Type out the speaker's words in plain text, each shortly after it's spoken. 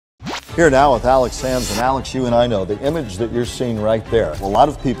Here now with Alex Sands. And Alex, you and I know the image that you're seeing right there. A lot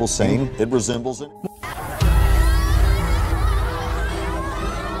of people saying it resembles it.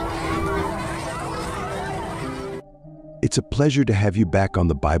 It's a pleasure to have you back on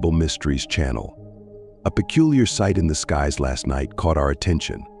the Bible Mysteries channel. A peculiar sight in the skies last night caught our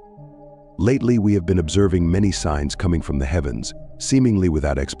attention. Lately, we have been observing many signs coming from the heavens, seemingly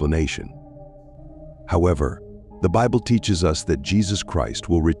without explanation. However, the Bible teaches us that Jesus Christ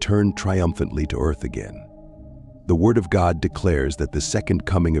will return triumphantly to earth again. The Word of God declares that the second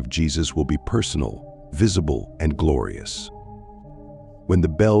coming of Jesus will be personal, visible, and glorious. When the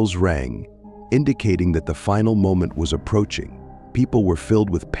bells rang, indicating that the final moment was approaching, people were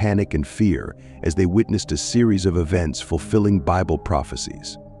filled with panic and fear as they witnessed a series of events fulfilling Bible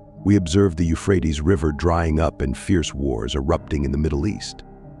prophecies. We observed the Euphrates River drying up and fierce wars erupting in the Middle East.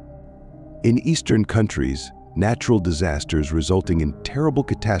 In Eastern countries, natural disasters resulting in terrible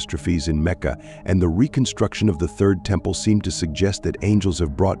catastrophes in Mecca and the reconstruction of the Third Temple seem to suggest that angels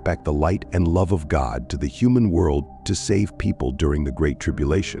have brought back the light and love of God to the human world to save people during the Great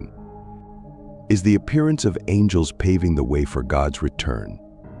Tribulation. Is the appearance of angels paving the way for God's return?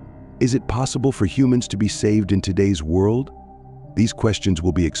 Is it possible for humans to be saved in today's world? These questions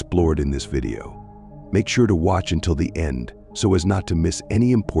will be explored in this video. Make sure to watch until the end so as not to miss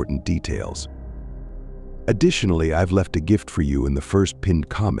any important details. Additionally, I've left a gift for you in the first pinned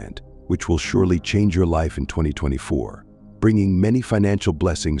comment, which will surely change your life in 2024, bringing many financial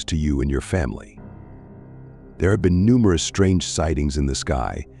blessings to you and your family. There have been numerous strange sightings in the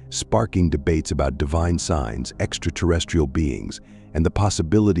sky, sparking debates about divine signs, extraterrestrial beings, and the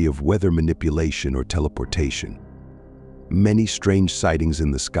possibility of weather manipulation or teleportation. Many strange sightings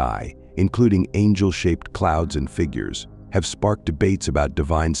in the sky, including angel-shaped clouds and figures, have sparked debates about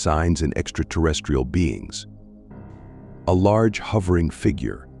divine signs and extraterrestrial beings. A large hovering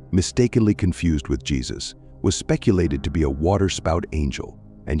figure, mistakenly confused with Jesus, was speculated to be a water-spout angel,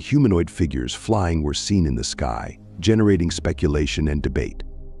 and humanoid figures flying were seen in the sky, generating speculation and debate.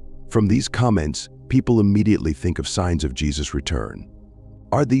 From these comments, people immediately think of signs of Jesus' return.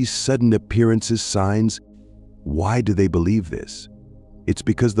 Are these sudden appearances signs? Why do they believe this? It's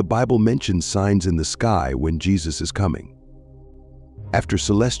because the Bible mentions signs in the sky when Jesus is coming. After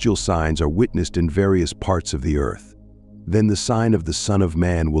celestial signs are witnessed in various parts of the earth, then the sign of the Son of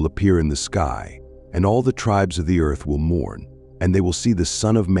Man will appear in the sky, and all the tribes of the earth will mourn, and they will see the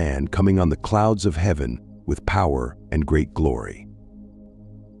Son of Man coming on the clouds of heaven with power and great glory.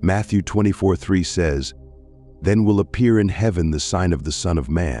 Matthew 24:3 says, "Then will appear in heaven the sign of the Son of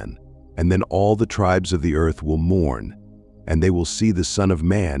Man, and then all the tribes of the earth will mourn, and they will see the Son of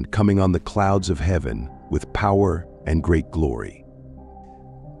Man coming on the clouds of heaven with power and great glory."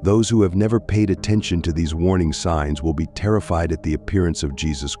 Those who have never paid attention to these warning signs will be terrified at the appearance of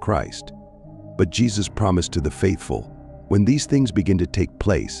Jesus Christ. But Jesus promised to the faithful, "When these things begin to take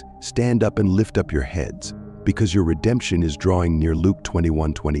place, stand up and lift up your heads, because your redemption is drawing near." Luke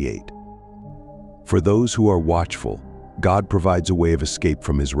 21:28. For those who are watchful, God provides a way of escape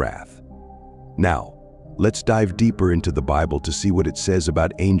from His wrath. Now, let's dive deeper into the Bible to see what it says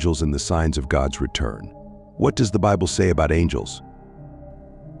about angels and the signs of God's return. What does the Bible say about angels?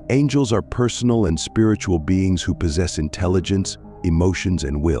 Angels are personal and spiritual beings who possess intelligence, emotions,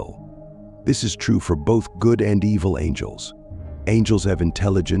 and will. This is true for both good and evil angels. Angels have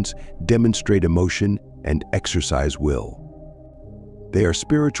intelligence, demonstrate emotion, and exercise will. They are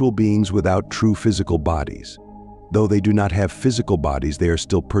spiritual beings without true physical bodies. Though they do not have physical bodies, they are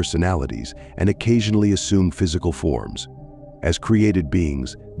still personalities and occasionally assume physical forms. As created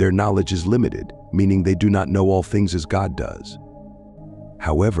beings, their knowledge is limited, meaning they do not know all things as God does.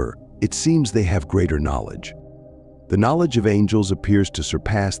 However, it seems they have greater knowledge. The knowledge of angels appears to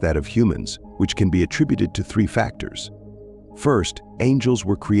surpass that of humans, which can be attributed to three factors. First, angels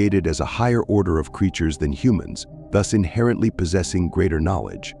were created as a higher order of creatures than humans, thus inherently possessing greater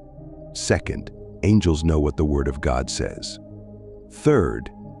knowledge. Second, angels know what the Word of God says. Third,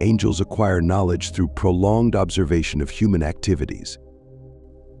 angels acquire knowledge through prolonged observation of human activities.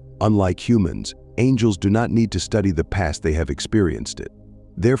 Unlike humans, angels do not need to study the past, they have experienced it.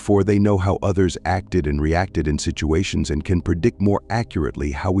 Therefore, they know how others acted and reacted in situations and can predict more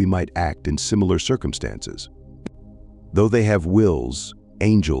accurately how we might act in similar circumstances. Though they have wills,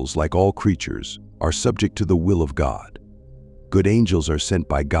 angels, like all creatures, are subject to the will of God. Good angels are sent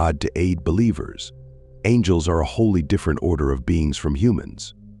by God to aid believers. Angels are a wholly different order of beings from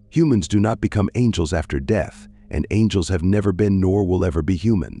humans. Humans do not become angels after death, and angels have never been nor will ever be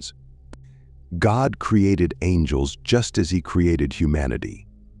humans. God created angels just as He created humanity.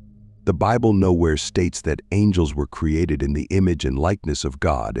 The Bible nowhere states that angels were created in the image and likeness of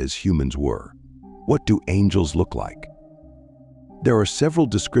God as humans were. What do angels look like? There are several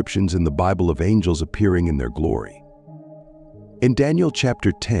descriptions in the Bible of angels appearing in their glory. In Daniel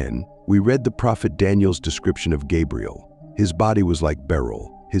chapter 10, we read the prophet Daniel's description of Gabriel. His body was like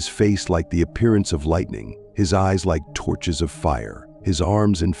beryl, his face like the appearance of lightning, his eyes like torches of fire, his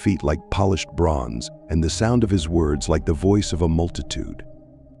arms and feet like polished bronze, and the sound of his words like the voice of a multitude.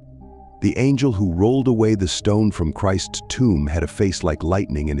 The angel who rolled away the stone from Christ's tomb had a face like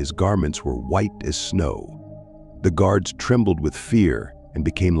lightning, and his garments were white as snow. The guards trembled with fear and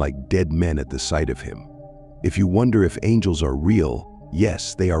became like dead men at the sight of him. If you wonder if angels are real,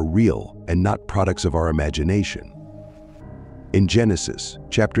 yes, they are real and not products of our imagination. In Genesis,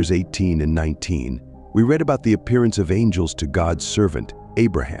 chapters 18 and 19, we read about the appearance of angels to God's servant,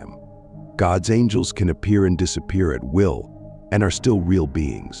 Abraham. God's angels can appear and disappear at will and are still real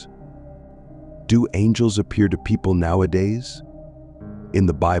beings. Do angels appear to people nowadays? In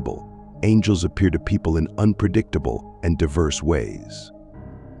the Bible, angels appear to people in unpredictable and diverse ways.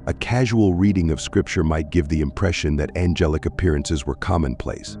 A casual reading of Scripture might give the impression that angelic appearances were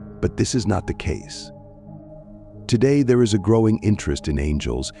commonplace, but this is not the case. Today, there is a growing interest in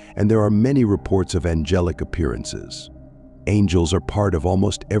angels, and there are many reports of angelic appearances. Angels are part of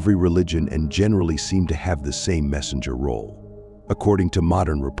almost every religion and generally seem to have the same messenger role. According to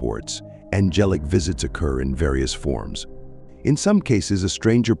modern reports, angelic visits occur in various forms. In some cases, a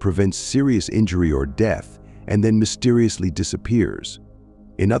stranger prevents serious injury or death and then mysteriously disappears.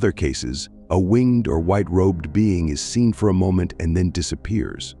 In other cases, a winged or white-robed being is seen for a moment and then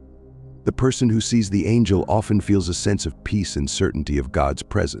disappears. The person who sees the angel often feels a sense of peace and certainty of God's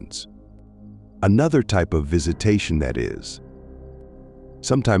presence. Another type of visitation that is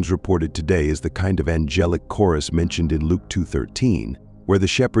sometimes reported today is the kind of angelic chorus mentioned in Luke 2:13, where the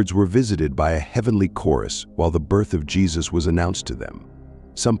shepherds were visited by a heavenly chorus while the birth of Jesus was announced to them.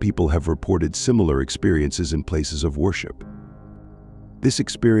 Some people have reported similar experiences in places of worship. This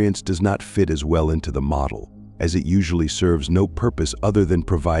experience does not fit as well into the model, as it usually serves no purpose other than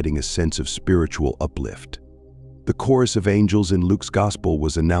providing a sense of spiritual uplift. The chorus of angels in Luke's Gospel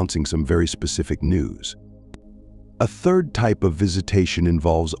was announcing some very specific news. A third type of visitation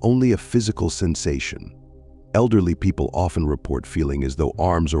involves only a physical sensation. Elderly people often report feeling as though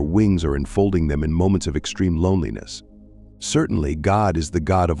arms or wings are enfolding them in moments of extreme loneliness. Certainly, God is the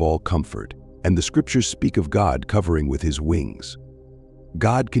God of all comfort, and the Scriptures speak of God covering with His wings.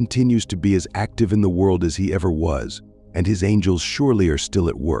 God continues to be as active in the world as He ever was, and His angels surely are still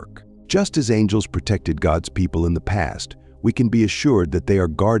at work. Just as angels protected God's people in the past, we can be assured that they are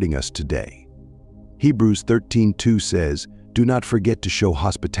guarding us today. Hebrews 13:2 says, "Do not forget to show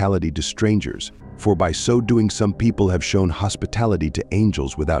hospitality to strangers, for by so doing some people have shown hospitality to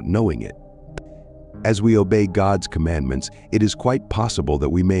angels without knowing it." As we obey God's commandments, it is quite possible that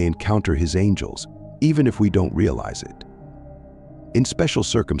we may encounter His angels, even if we don't realize it. In special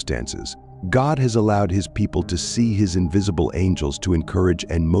circumstances, God has allowed His people to see His invisible angels to encourage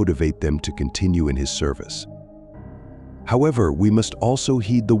and motivate them to continue in His service. However, we must also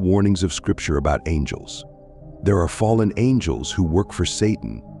heed the warnings of Scripture about angels. There are fallen angels who work for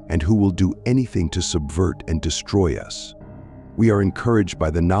Satan and who will do anything to subvert and destroy us. We are encouraged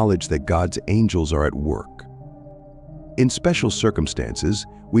by the knowledge that God's angels are at work. In special circumstances,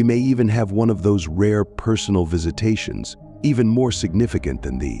 we may even have one of those rare personal visitations, even more significant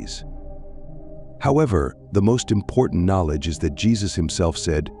than these. However, the most important knowledge is that Jesus Himself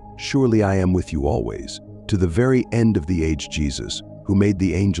said, "Surely I am with you always, to the very end of the age." Jesus, who made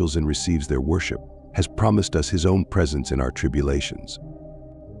the angels and receives their worship, has promised us His own presence in our tribulations.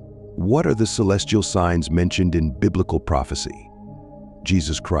 What are the celestial signs mentioned in biblical prophecy?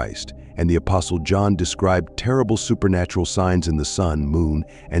 Jesus Christ and the Apostle John described terrible supernatural signs in the sun, moon,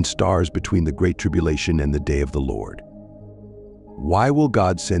 and stars between the Great Tribulation and the day of the Lord. Why will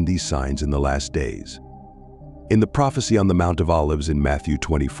God send these signs in the last days? In the prophecy on the Mount of Olives in Matthew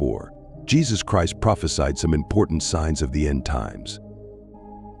 24, Jesus Christ prophesied some important signs of the end times.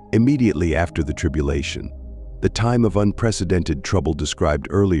 Immediately after the tribulation, the time of unprecedented trouble described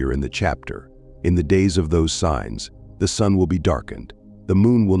earlier in the chapter, in the days of those signs, the sun will be darkened, the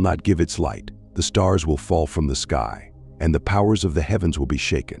moon will not give its light, the stars will fall from the sky, and the powers of the heavens will be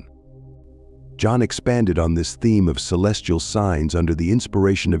shaken. John expanded on this theme of celestial signs under the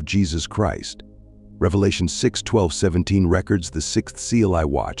inspiration of Jesus Christ. Revelation 6:12-17 records, "The sixth seal I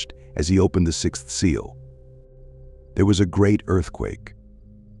watched as He opened the sixth seal. There was a great earthquake.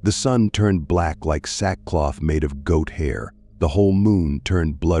 The sun turned black like sackcloth made of goat hair, the whole moon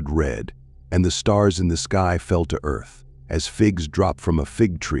turned blood red, and the stars in the sky fell to earth, as figs drop from a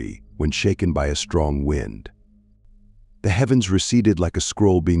fig tree when shaken by a strong wind. The heavens receded like a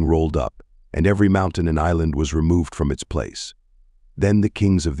scroll being rolled up, and every mountain and island was removed from its place. Then the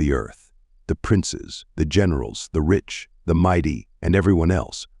kings of the earth, the princes, the generals, the rich, the mighty, and everyone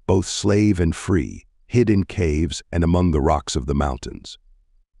else, both slave and free, hid in caves and among the rocks of the mountains.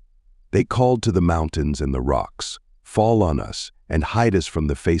 They called to the mountains and the rocks, "Fall on us, and hide us from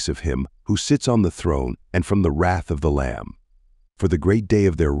the face of him who sits on the throne and from the wrath of the Lamb. For the great day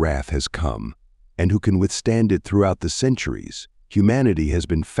of their wrath has come, and who can withstand it? Throughout the centuries, humanity has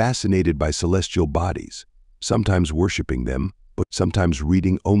been fascinated by celestial bodies, sometimes worshiping them, but sometimes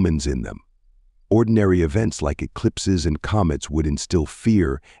reading omens in them. Ordinary events like eclipses and comets would instill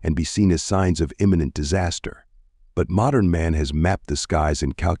fear and be seen as signs of imminent disaster. But modern man has mapped the skies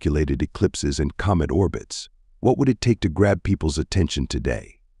and calculated eclipses and comet orbits. What would it take to grab people's attention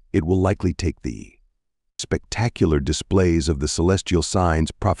today? It will likely take the spectacular displays of the celestial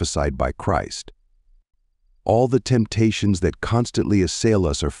signs prophesied by Christ. All the temptations that constantly assail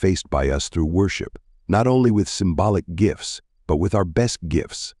us are faced by us through worship, not only with symbolic gifts, but with our best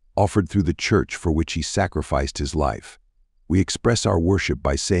gifts, offered through the church for which he sacrificed his life. We express our worship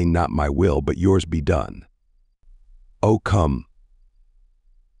by saying, "Not my will, but yours be done." Oh, come,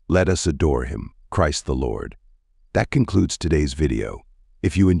 let us adore him, Christ the Lord. That concludes today's video.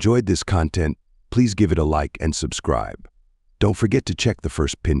 If you enjoyed this content, please give it a like and subscribe. Don't forget to check the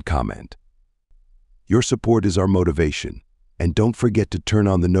first pinned comment. Your support is our motivation, and don't forget to turn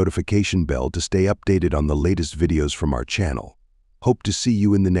on the notification bell to stay updated on the latest videos from our channel. Hope to see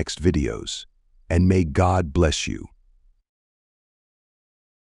you in the next videos, and may God bless you.